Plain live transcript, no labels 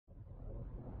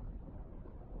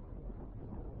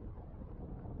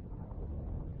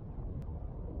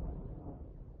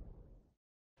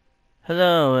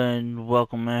Hello and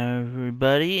welcome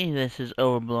everybody. This is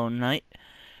Overblown Night,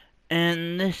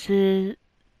 and this is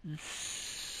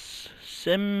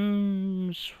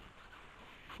Sims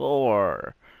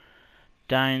 4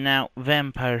 Dying Out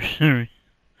Vampire series.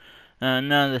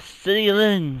 Now the City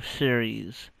Living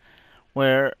series,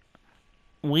 where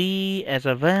we as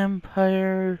a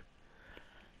vampire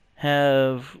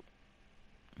have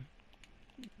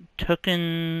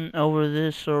taken over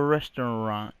this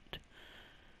restaurant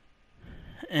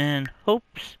in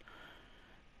hopes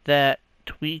that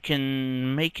we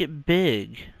can make it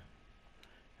big.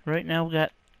 Right now we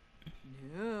got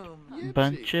a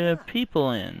bunch of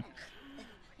people in.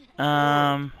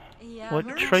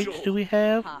 What traits do we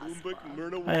have?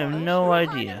 I have no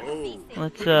idea.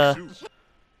 Let's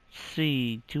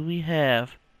see.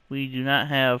 We do not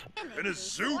have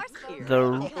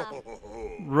the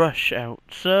rush out.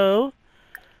 So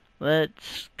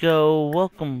let's go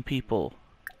welcome people.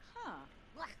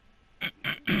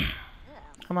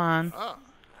 Come on.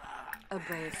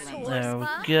 There we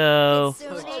go.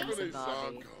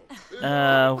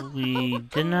 We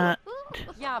did not.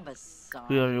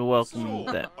 We already welcomed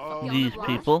these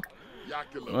people.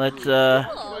 Let's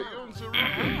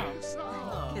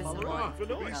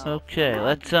okay,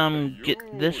 let's get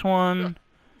this one.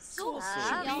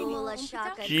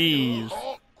 Jeez.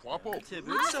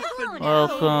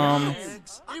 Welcome.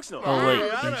 Oh wait.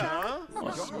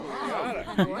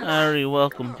 I already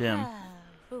welcomed him.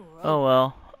 Oh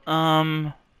well.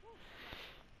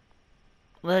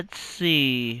 Let's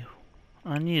see.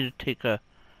 I need to take a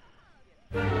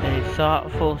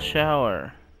thoughtful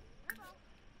shower.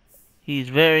 He's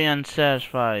very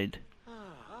unsatisfied.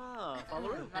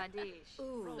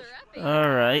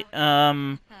 Alright,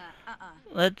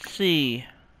 let's see.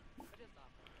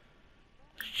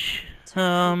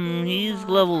 He's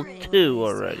level 2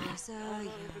 already.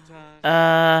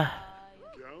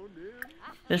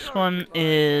 This one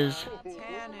is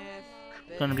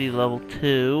gonna be level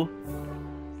 2.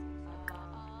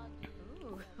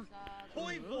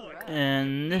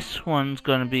 And this one's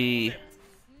gonna be...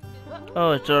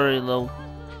 Oh, it's already level...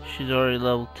 She's already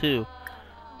level 2.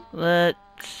 Let's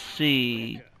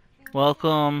see.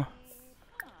 Welcome.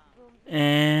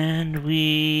 And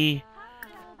we...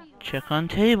 check on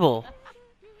table.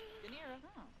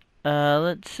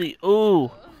 Let's see.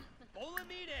 Ooh!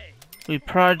 We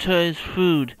prioritize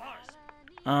food.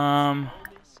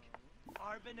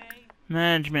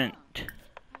 Management.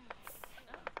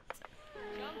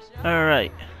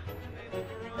 Alright.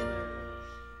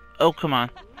 Oh, come on.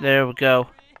 There we go.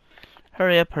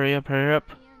 Hurry up, hurry up, hurry up.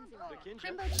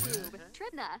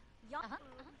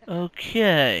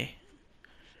 Okay.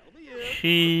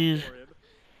 She's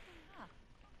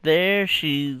there.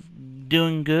 She's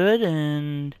doing good,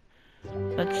 and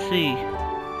let's see.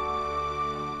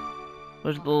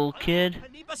 Where's the little kid?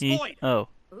 Oh.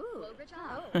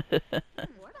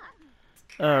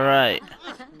 Alright.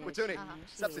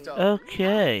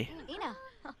 Okay.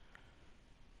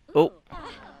 Oh.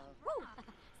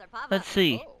 Let's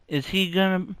see. Is he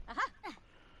gonna...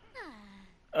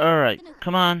 Alright,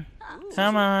 come on.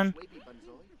 Come on.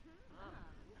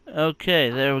 Okay,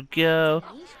 there we go.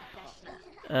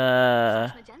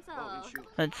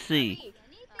 Let's see.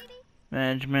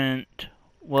 Management.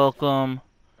 Welcome.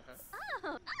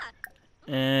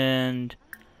 And...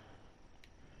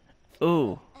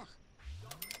 Ooh.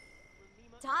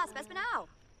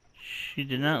 She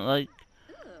did not like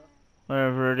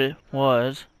whatever it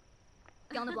was.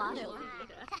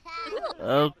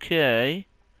 Okay.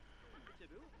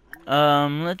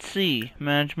 Let's see.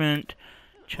 Management.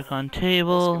 Check on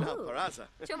table.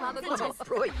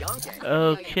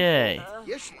 Okay.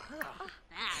 Let's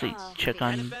see. Check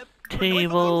on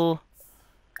table.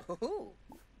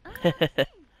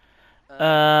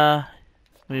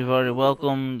 We've already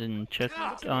welcomed and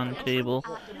checked on table.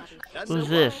 Who's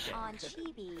this?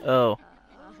 Oh.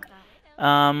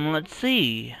 Let's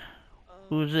see.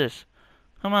 Who's this?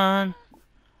 Come on.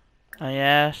 I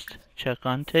asked. Check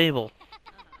on table.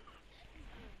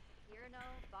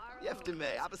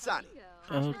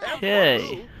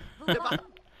 Okay.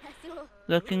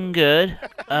 Looking good.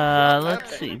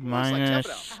 Let's see.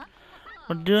 Minus.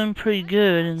 We're doing pretty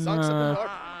good in the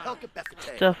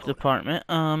stuff department.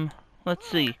 Let's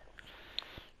see.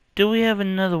 Do we have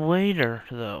another waiter,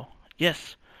 though?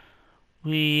 Yes.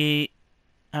 We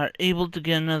are able to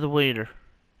get another waiter.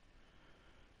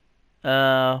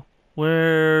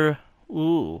 Where...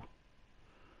 Ooh.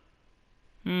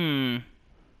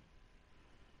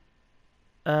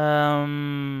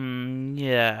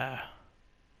 Yeah.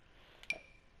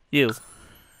 You.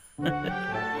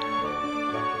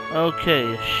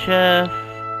 Okay, chef.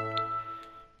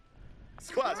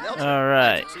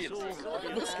 Alright. She's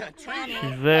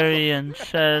very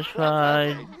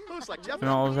unsatisfied and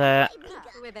all that.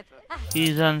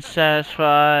 He's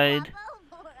unsatisfied.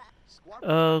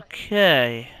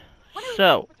 Okay.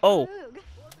 So,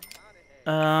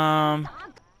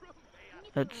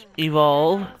 let's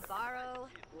evolve.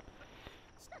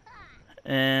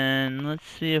 And let's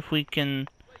see if we can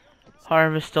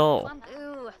harvest all.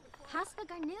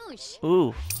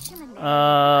 Ooh.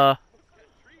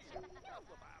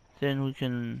 Then we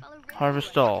can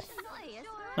harvest all.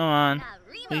 Come on.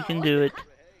 We can do it.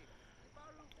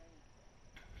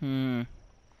 Come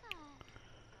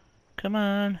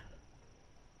on.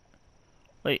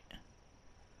 Wait.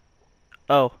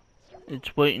 Oh.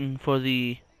 It's waiting for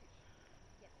the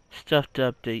stuff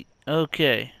to update.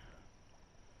 Okay.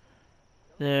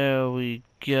 There we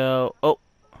go. Oh.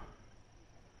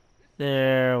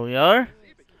 There we are.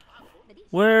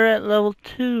 We're at level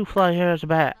 2. Fly here as a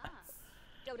bat.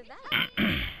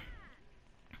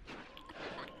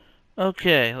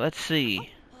 Okay, let's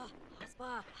see.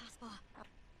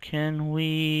 Can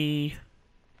we...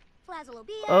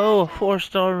 Oh, a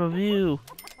 4-star review.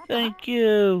 Thank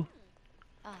you.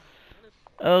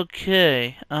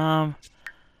 Okay,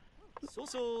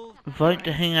 invite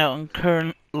to hang out in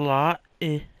current lot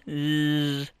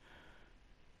is...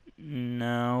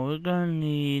 No, we're gonna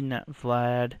need not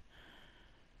Vlad.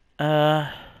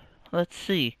 Let's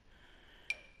see.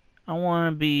 I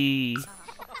wanna be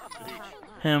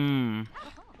him.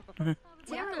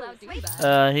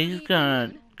 He's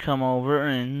gonna come over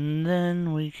and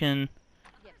then we can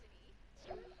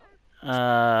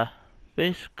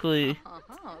basically,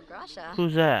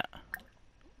 who's that?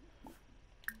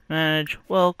 Manage,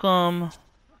 welcome.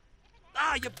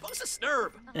 You boss a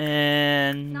snurb.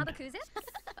 And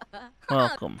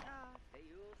welcome.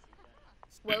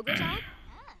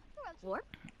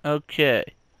 Okay.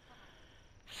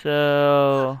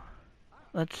 So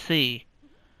let's see.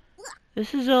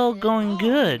 This is all going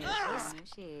good.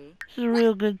 This is a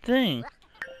real good thing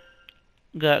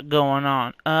got going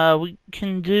on. We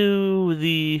can do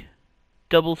the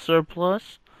double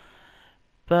surplus,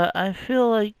 but I feel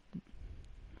like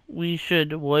we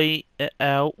should wait it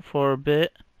out for a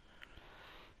bit.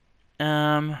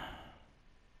 Let's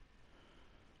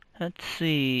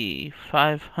see,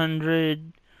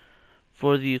 500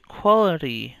 for the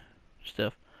equality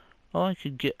stuff. Oh, I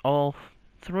could get all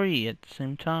 3 at the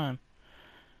same time.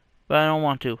 But I don't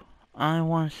want to. I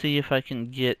want to see if I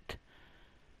can get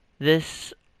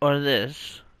this or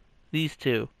this. These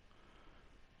 2.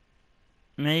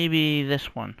 Maybe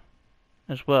this one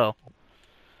as well.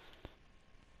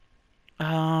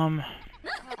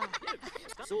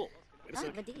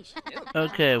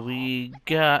 Okay, we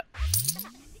got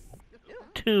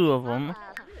 2 of them.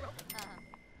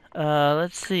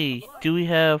 Let's see. Do we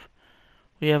have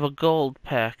a gold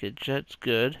package. That's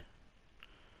good.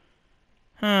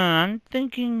 I'm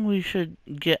thinking we should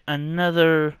get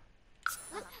another.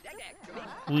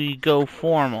 We go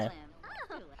formal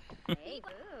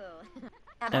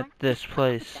at this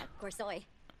place.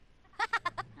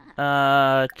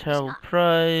 Total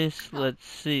price. Let's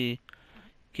see.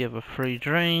 Give a free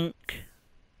drink.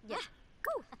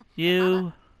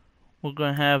 You. We're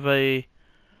gonna have a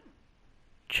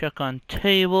check on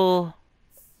table.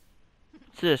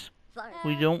 What's this?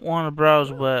 We don't want to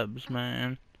browse webs,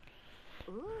 man.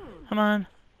 Come on.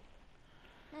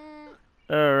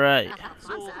 Alright.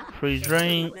 Free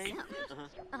drink.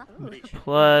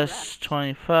 Plus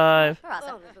 25.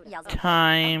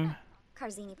 Time.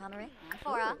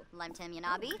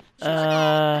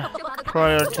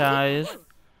 Prioritize.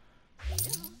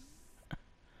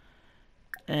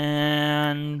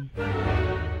 And...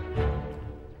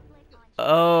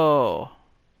 Oh.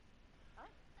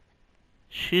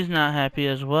 She's not happy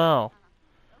as well.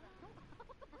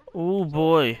 Oh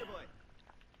boy.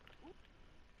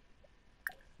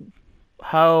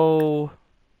 How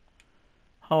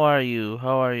are you?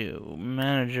 How are you?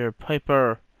 Manager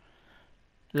Piper.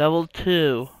 Level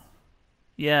 2.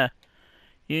 Yeah.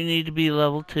 You need to be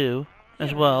level 2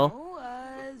 as well.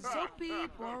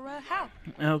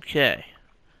 Okay.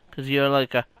 Because you're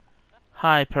like a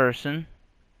high person.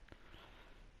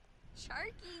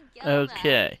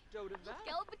 Okay.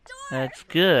 That's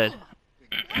good.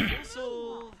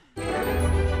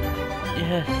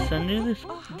 Yes, I knew this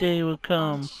day would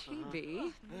come.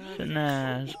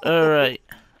 Nice. Alright.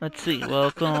 Let's see.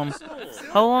 Welcome.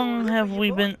 How long have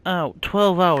we been out?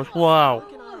 12 hours. Wow.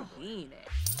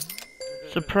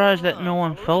 Surprised that no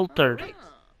one faltered.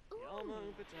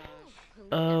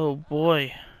 Oh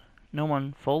boy. No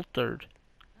one faltered.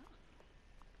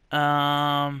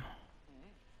 Wow.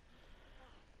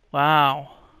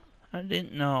 I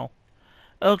didn't know.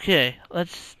 Okay,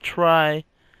 let's try.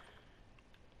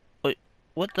 Wait,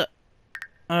 what the?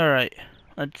 Alright,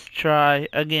 let's try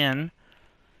again.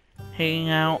 Hanging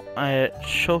out at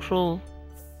Social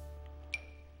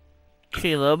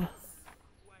Caleb.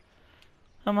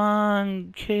 Come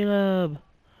on, Caleb.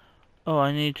 Oh,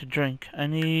 I need to drink. I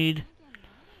need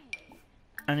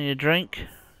a drink.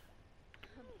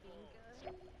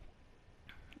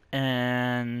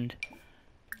 And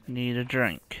need a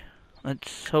drink.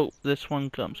 Let's hope this one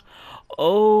comes.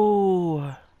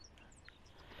 Oh,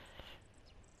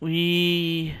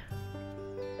 we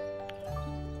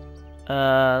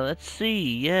let's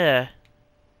see. Yeah.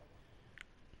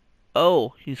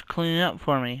 Oh, he's cleaning up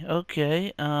for me.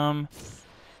 Okay.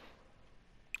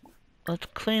 Let's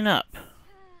clean up.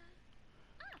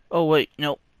 Oh wait,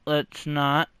 nope. Let's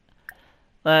not.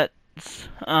 Let's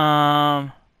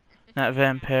not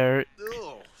vampire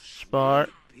Oh,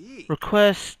 spot.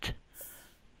 Request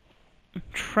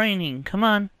training. Come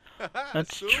on.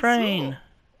 Let's train.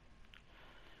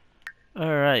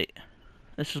 Alright.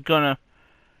 This is gonna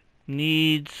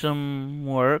need some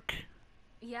work.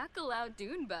 Yakalau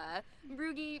Dunba,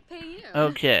 Brugi Payun.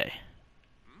 Okay.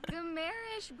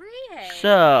 Gamerish Brihe.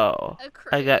 So,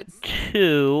 I got Accruits.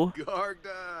 2.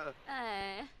 Garda.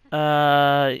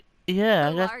 Yeah,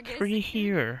 I got Alargus 3 Acuna.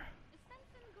 here.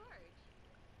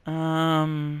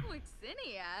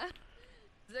 Wixinia.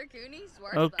 Zerkuni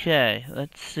Swarsba. Okay,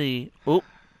 let's see. Oh,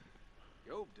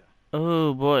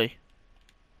 oh boy.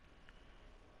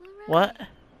 What?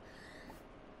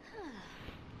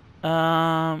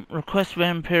 Request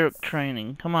vampiric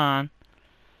training. Come on.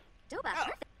 Come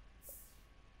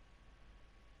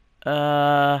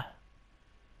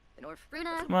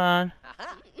on.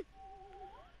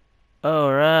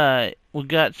 Alright, we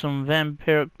got some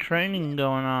vampiric training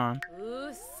going on.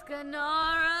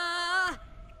 Uskanara.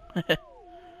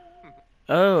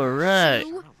 Alright.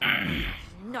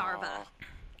 Narva.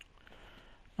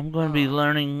 I'm going to be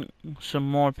learning some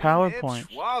more PowerPoints.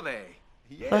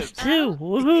 Plus 2. Yes.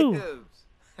 Woohoo!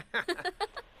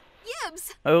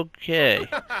 Yibs. Okay.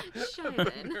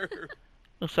 Shivan.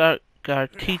 Looks like our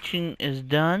teaching is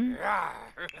done.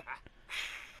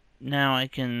 Now I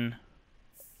can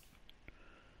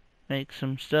make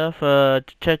some stuff.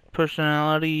 Detect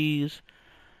personalities.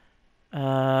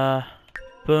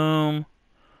 Boom.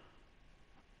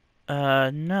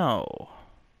 No.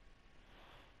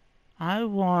 I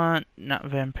want not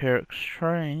vampiric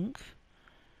strength.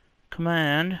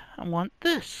 Command. I want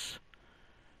this.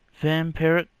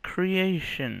 Vampiric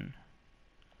creation.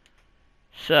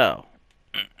 So.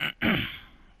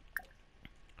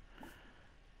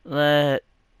 Let's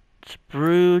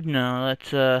brood. No,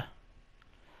 let's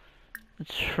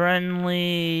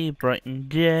friendly, brighten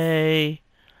day.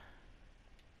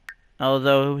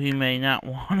 Although he may not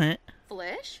want it.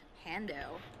 Flish.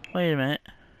 Hando. Wait a minute.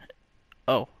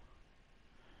 Oh.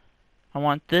 I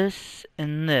want this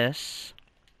and this.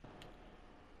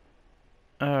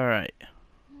 Alright.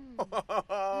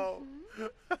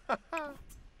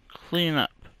 Clean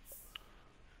up.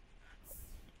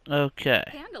 Okay.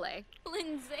 Pandale.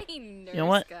 Lindsay Nurska. You know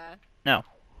what? No.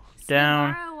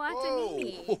 Down.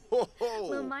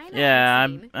 Yeah,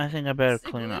 I think I better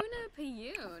clean up.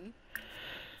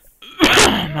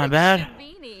 My bad.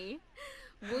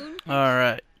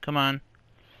 Alright, come on.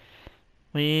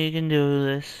 We can do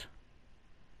this.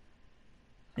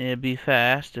 It'd be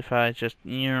fast if I just,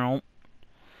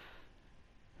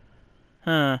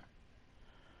 Huh.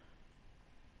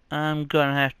 I'm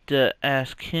gonna have to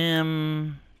ask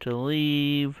him to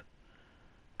leave.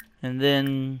 And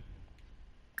then,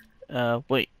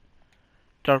 wait.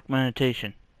 Dark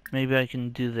meditation. Maybe I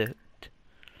can do that.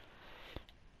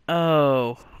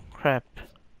 Oh, crap.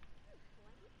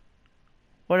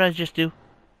 What did I just do?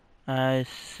 I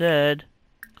said,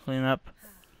 clean up.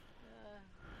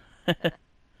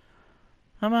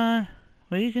 Come on.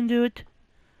 We can do it.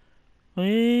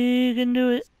 We can do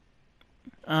it.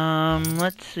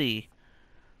 Let's see.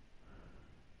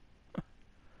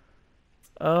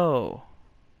 Oh.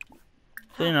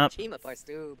 Clean up.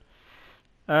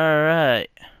 Alright.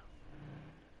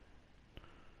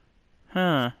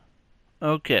 Huh.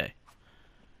 Okay.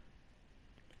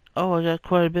 Oh, I got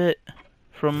quite a bit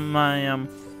from my,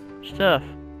 stuff.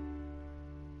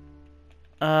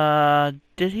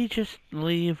 Did he just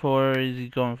leave or is he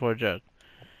going for a jog?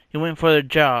 He went for the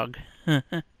jog.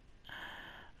 A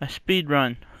speed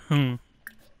run.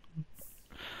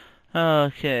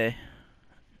 Okay.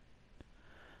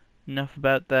 Enough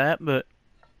about that, but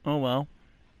oh well.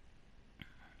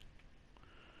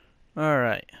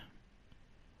 Alright.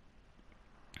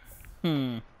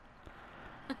 I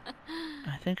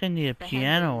think think I need a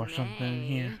piano or something in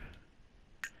here. Nay.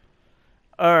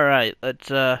 Alright, let's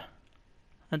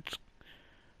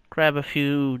grab a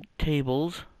few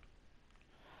tables.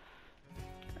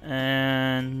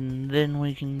 And then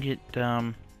we can get,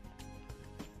 come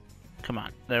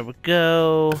on, there we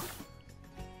go.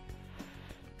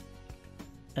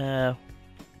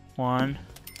 One.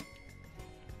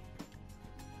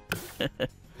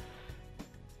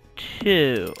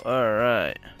 Two,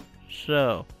 alright.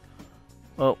 So,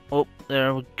 oh,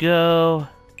 there we go.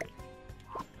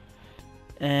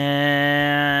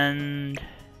 And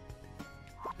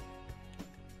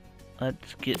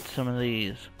let's get some of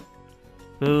these.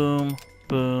 Boom,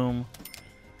 boom,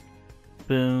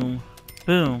 boom,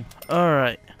 boom.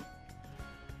 Alright.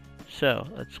 So,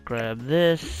 let's grab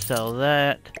this, sell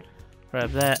that,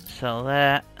 grab that, sell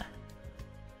that.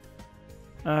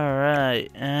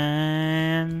 Alright,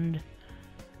 and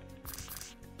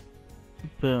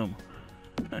boom.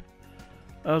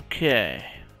 Okay.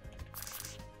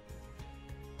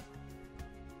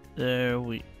 There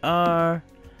we are.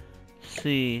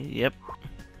 See, yep.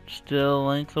 Still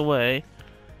length away.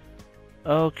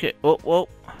 Okay, whoa.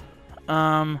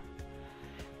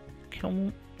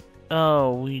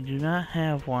 Oh, we do not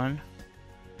have one.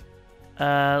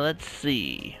 Let's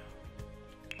see.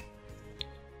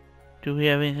 Do we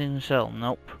have anything to sell?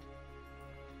 Nope.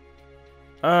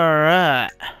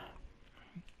 Alright.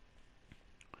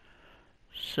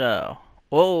 So,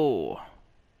 whoa.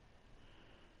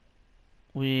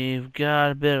 We've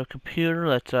got a bit of computer.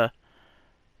 Let's,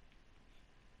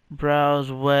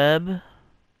 browse web.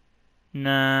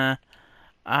 Nah,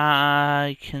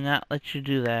 I cannot let you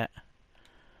do that.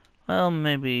 Well,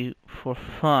 maybe for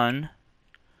fun.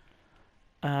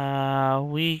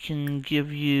 We can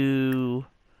give you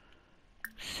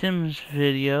Sims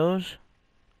videos.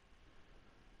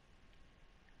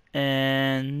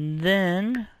 And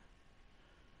then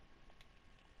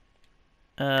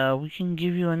we can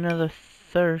give you another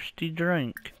thirsty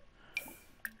drink.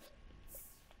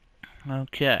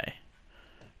 Okay.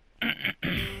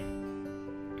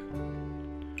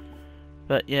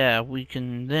 But yeah, we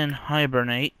can then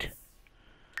hibernate,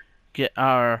 get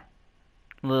our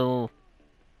little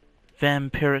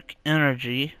vampiric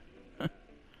energy.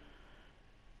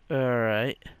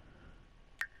 Alright.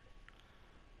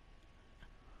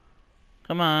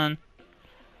 Come on.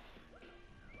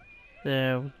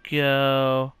 There we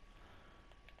go.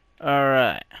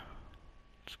 Alright.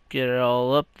 Let's get it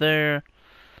all up there.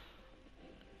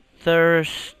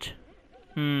 Thirst.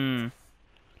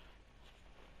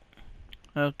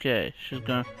 Okay, she's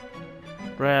gonna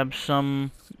grab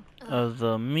some of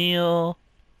the meal.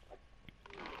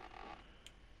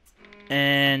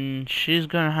 And she's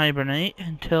gonna hibernate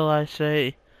until I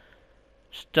say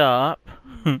stop.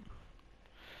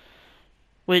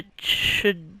 Which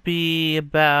should be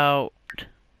about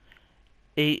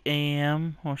 8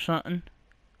 a.m. or something.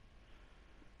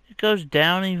 It goes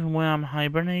down even when I'm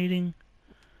hibernating.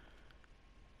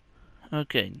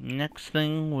 Okay, next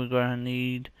thing we're gonna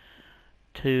need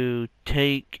to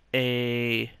take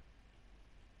a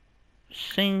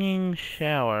singing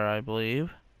shower, I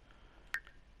believe.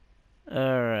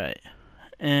 Alright.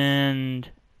 And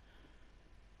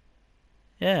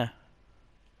yeah.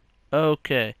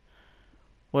 Okay.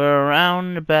 We're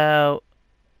around about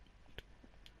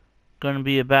gonna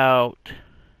be about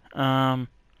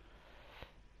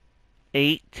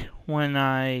 8 when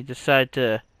I decide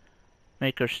to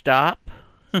make her stop.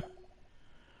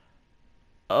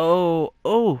 Oh,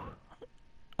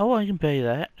 I can pay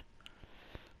that.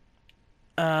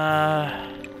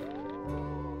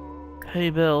 Pay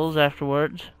bills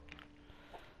afterwards.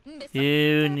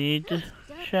 You need to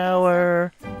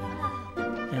shower.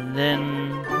 And then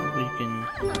we can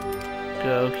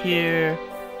go here.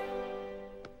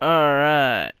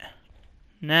 Alright.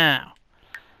 Now,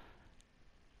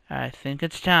 I think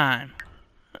it's time.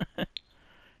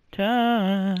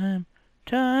 Time.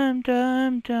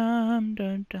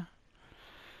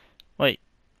 Wait,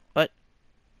 what?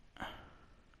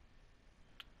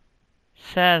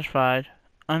 Satisfied,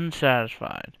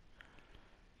 unsatisfied.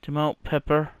 Demote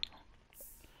pepper.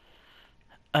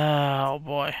 Oh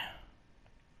boy.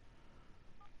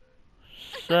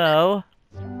 So,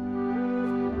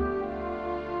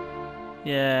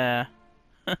 yeah.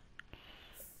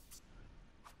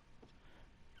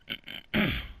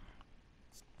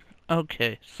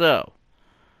 Okay, so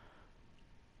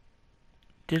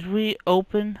did we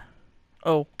open?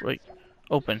 Oh, right.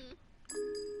 Open.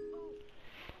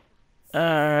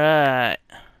 Alright.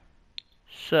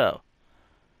 So,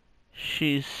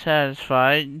 she's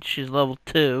satisfied. She's level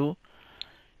 2.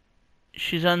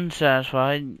 She's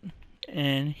unsatisfied.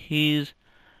 And he's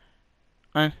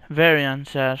very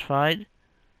unsatisfied.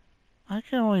 I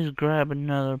can always grab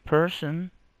another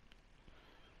person.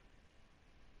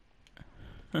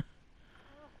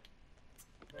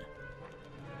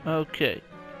 Okay.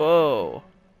 Whoa.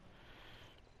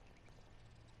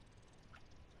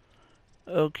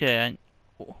 Okay,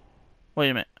 wait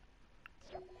a minute.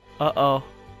 Uh-oh.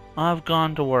 I've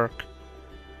gone to work.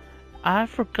 I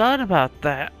forgot about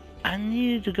that. I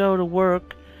needed to go to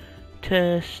work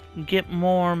to get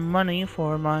more money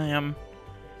for my,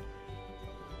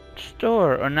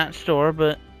 store. Or not store,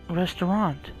 but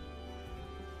restaurant.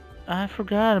 I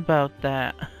forgot about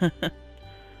that.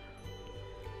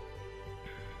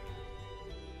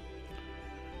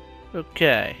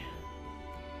 Okay.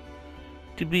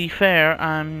 To be fair,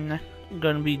 I'm not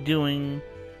gonna be doing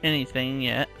anything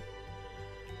yet.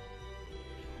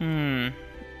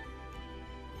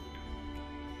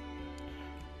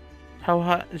 How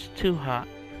hot is too hot?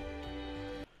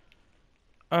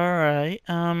 Alright,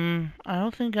 I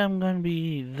don't think I'm gonna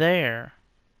be there.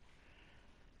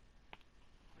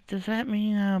 Does that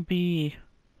mean I'll be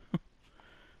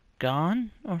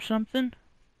gone or something?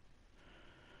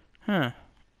 Huh.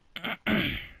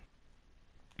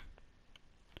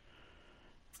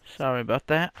 Sorry about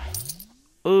that.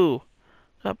 Ooh,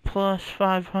 got plus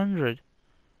 500.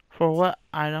 For what?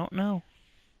 I don't know.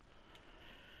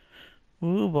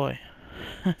 Ooh boy.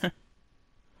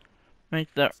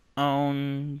 Make their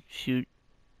own shoot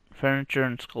furniture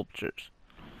and sculptures.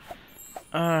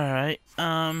 Alright,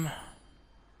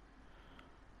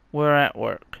 we're at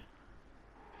work.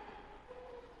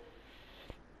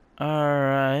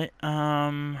 Alright,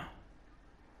 I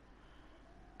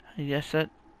guess that's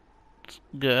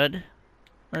good.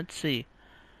 Let's see.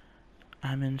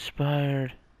 I'm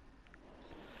inspired.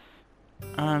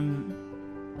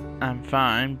 I'm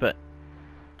fine, but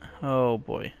oh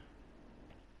boy.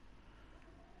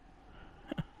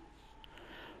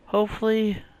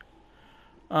 Hopefully,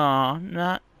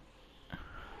 not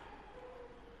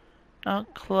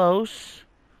close.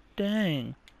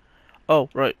 Dang. Oh,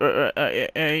 right.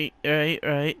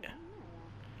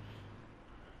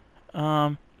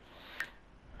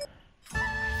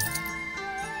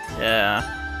 Yeah.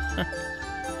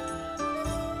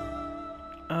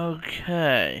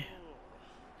 Okay.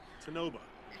 Tanoba.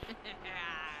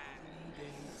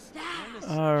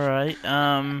 Alright,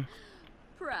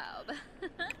 Prob.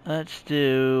 let's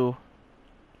do...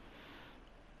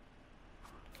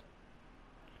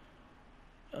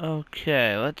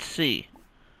 Okay, let's see.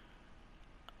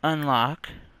 Unlock.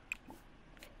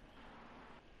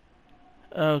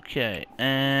 Okay,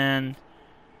 and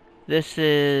this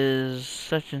is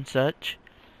such and such.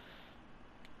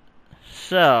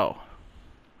 So,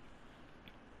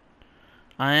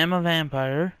 I am a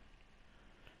vampire.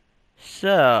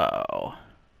 So,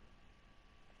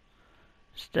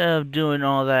 instead of doing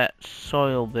all that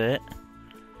soil bit,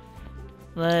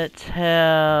 let's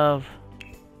have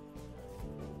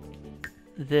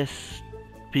this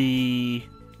be,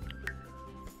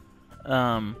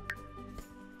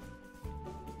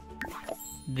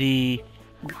 the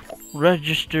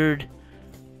registered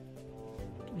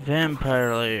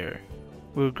vampire layer.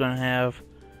 We're gonna have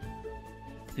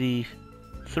the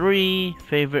 3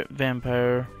 favorite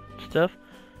vampire stuff.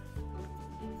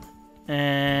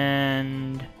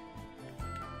 And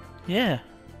yeah.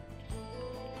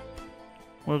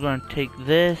 We're gonna take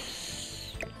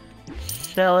this,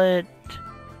 sell it,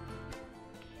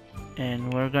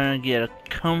 and we're gonna get a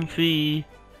comfy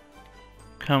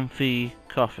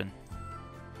coffin.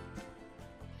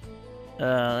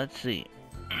 Let's see.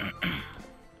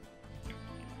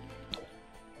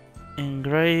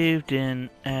 Engraved in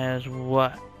as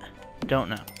what? Don't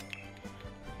know.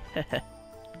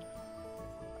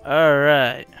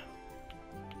 Alright.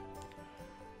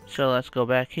 So let's go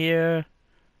back here.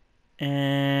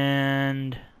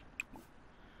 And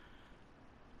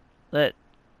let's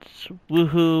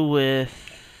woohoo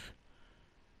with...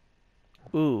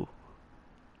 Ooh.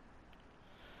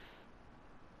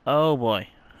 Oh boy.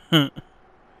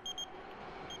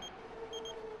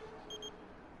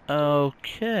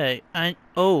 Okay. I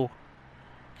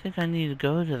think I need to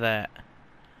go to that.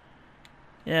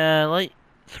 Yeah, like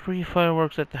 3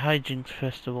 fireworks at the Hijinks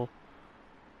Festival.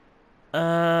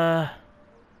 Yeah.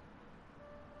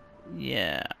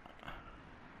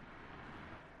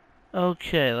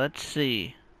 Okay, let's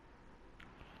see.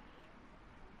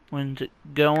 When's it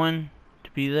going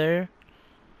to be there?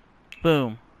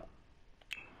 Boom.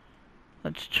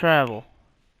 Let's travel.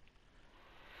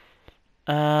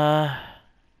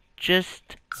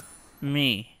 Just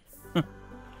me.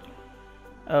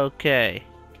 Okay.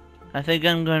 I think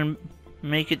I'm gonna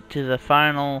make it to the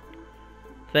final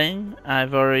thing.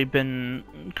 I've already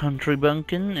been country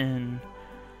bunking and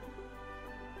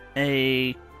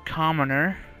a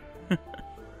commoner.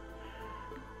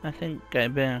 I think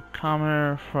I've been a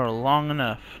commoner for long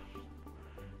enough.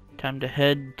 Time to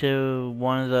head to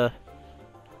one of the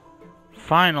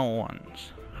final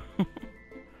ones.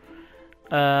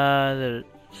 There's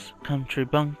country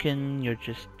bunking, you're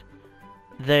just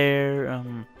there.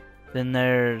 Then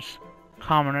there's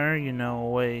commoner, you know,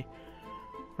 away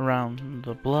around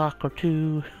the block or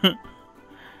two.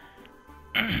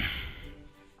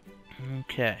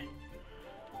 Okay.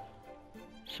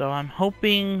 So I'm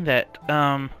hoping that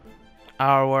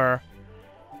our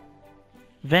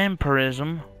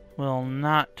vampirism will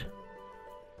not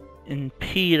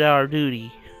impede our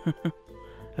duty.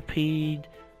 Appeave.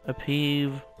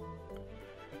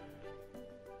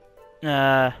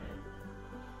 Not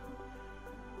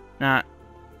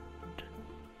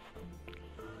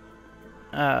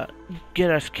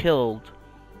get us killed.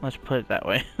 Let's put it that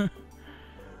way.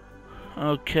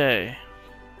 Okay.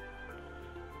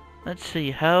 Let's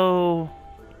see how.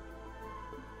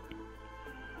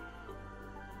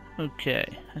 Okay,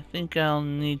 I think I'll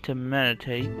need to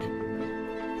meditate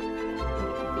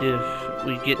if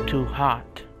we get too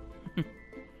hot.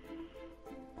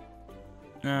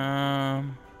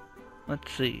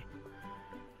 Let's see.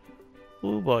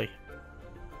 Oh boy.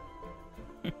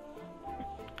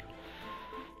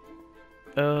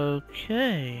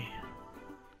 Okay.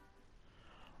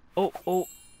 Oh.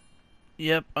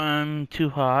 Yep, I'm too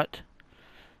hot.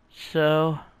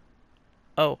 So.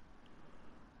 Oh.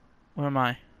 Where am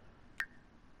I?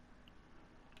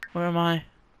 Where am I?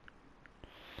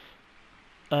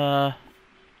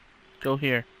 Go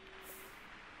here.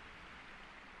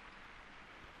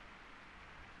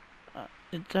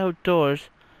 It's outdoors.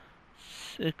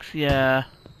 6, yeah.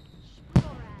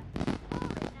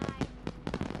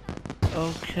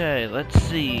 Okay, let's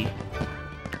see.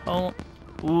 Oh,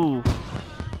 ooh.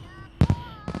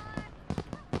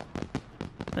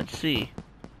 Let's see.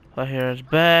 Oh, here's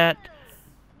bat.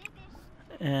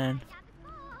 And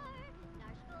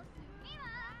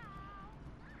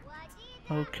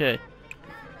okay.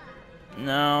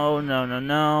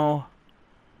 No.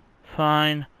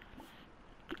 Fine.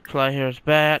 Fly here's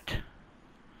bat.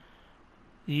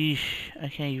 Yeesh, I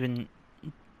can't even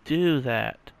do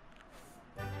that.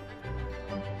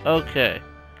 Okay.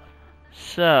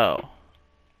 So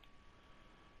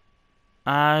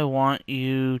I want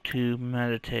you to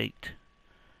meditate.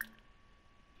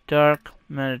 Dark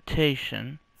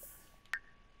meditation.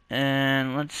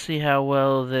 And let's see how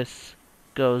well this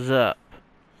goes up.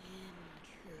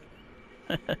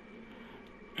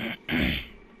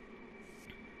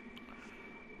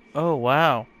 Oh,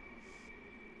 wow.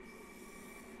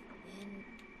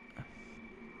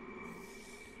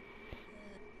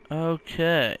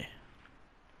 Okay.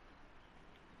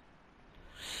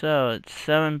 So, it's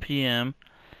 7 p.m.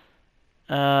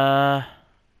 Let's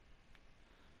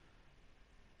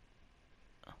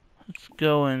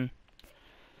go and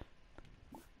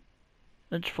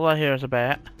let's fly here as a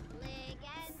bat.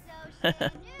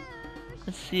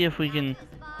 Let's see if we can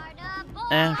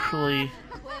actually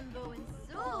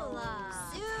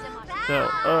go.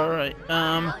 Alright,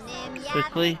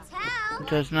 quickly. It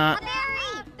does not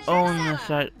own the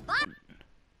site.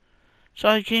 So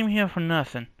I came here for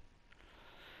nothing.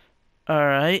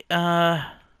 Alright,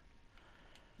 fly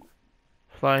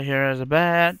here as a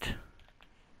bat.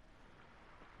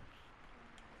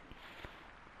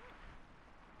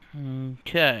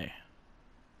 Okay.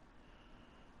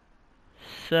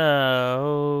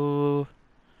 So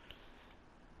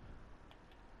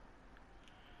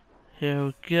here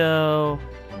we go.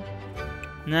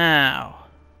 Now,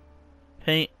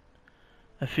 paint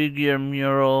a figure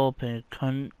mural, paint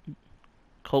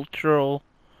cultural,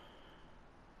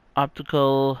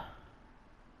 optical,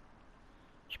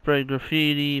 spray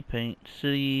graffiti, paint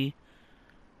city,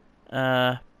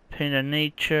 paint a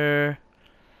nature.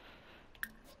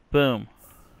 Boom.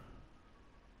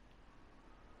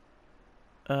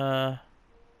 Oh.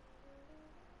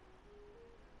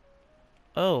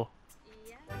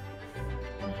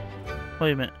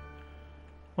 Wait a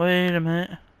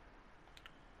minute.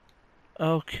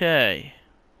 Okay.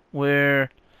 We're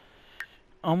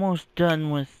almost done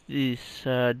with this,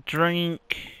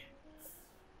 drink.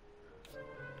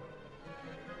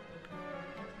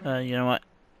 You know what?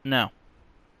 No.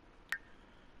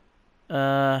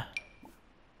 We're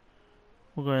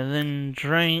gonna then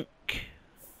drink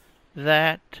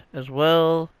that as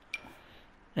well.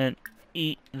 And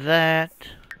eat that.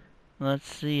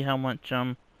 Let's see how much,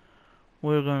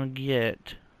 we're gonna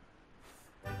get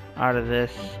out of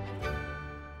this.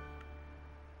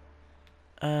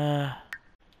 Uh,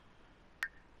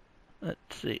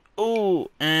 let's see. Oh,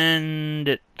 and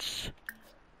it's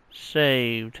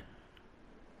saved.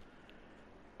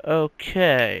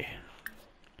 Okay.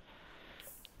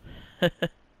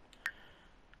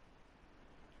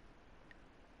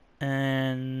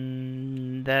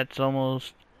 And that's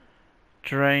almost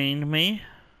drained me.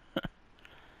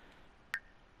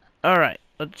 Alright,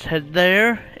 let's head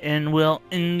there, and we'll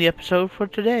end the episode for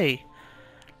today.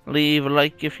 Leave a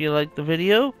like if you like the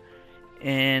video,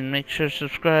 and make sure to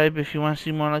subscribe if you want to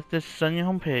see more like this on your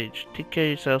homepage. Take care of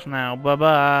yourselves now.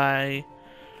 Bye-bye.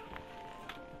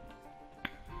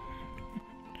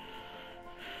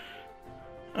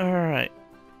 Alright.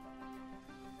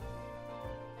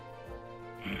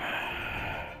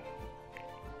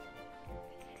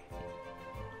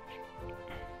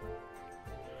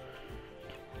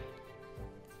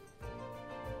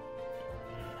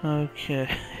 Okay.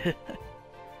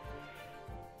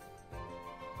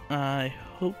 I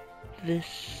hope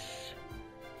this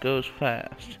goes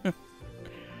fast.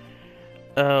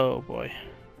 Oh boy.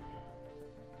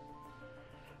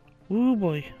 Woo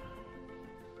boy.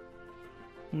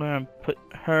 I'm gonna put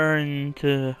her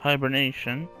into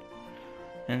hibernation,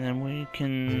 and then we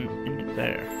can end it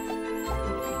there.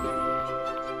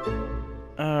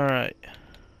 Alright.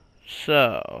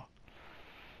 So,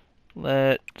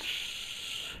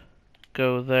 let's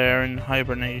go there in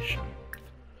hibernation.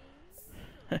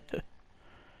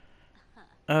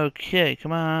 Okay,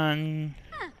 come on.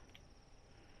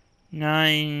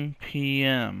 9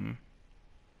 p.m.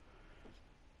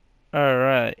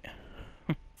 Alright.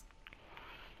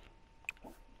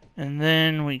 And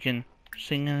then we can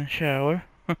sing in the shower.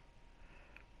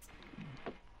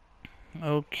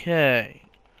 Okay.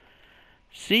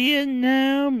 See you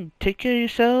now. Take care of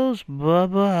yourselves.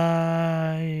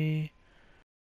 Bye-bye.